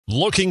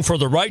Looking for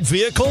the right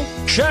vehicle?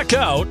 Check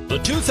out the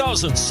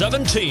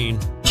 2017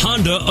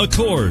 Honda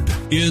Accord.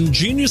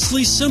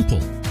 Ingeniously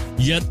simple,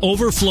 yet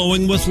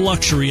overflowing with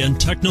luxury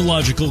and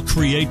technological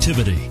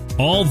creativity.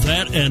 All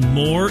that and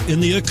more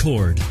in the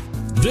Accord.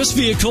 This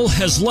vehicle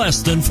has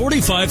less than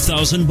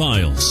 45,000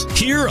 miles.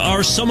 Here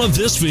are some of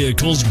this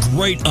vehicle's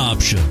great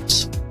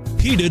options: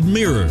 heated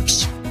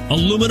mirrors,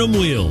 aluminum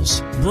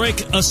wheels,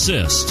 brake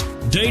assist,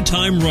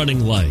 daytime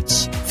running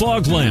lights,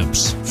 fog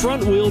lamps,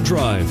 front-wheel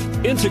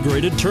drive,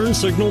 integrated turn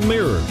signal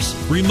mirrors,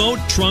 remote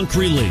trunk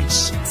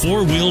release,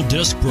 four-wheel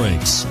disc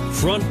brakes,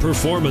 front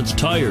performance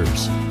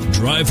tires.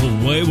 Drive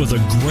away with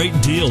a great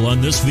deal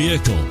on this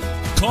vehicle.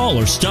 Call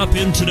or stop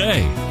in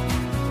today.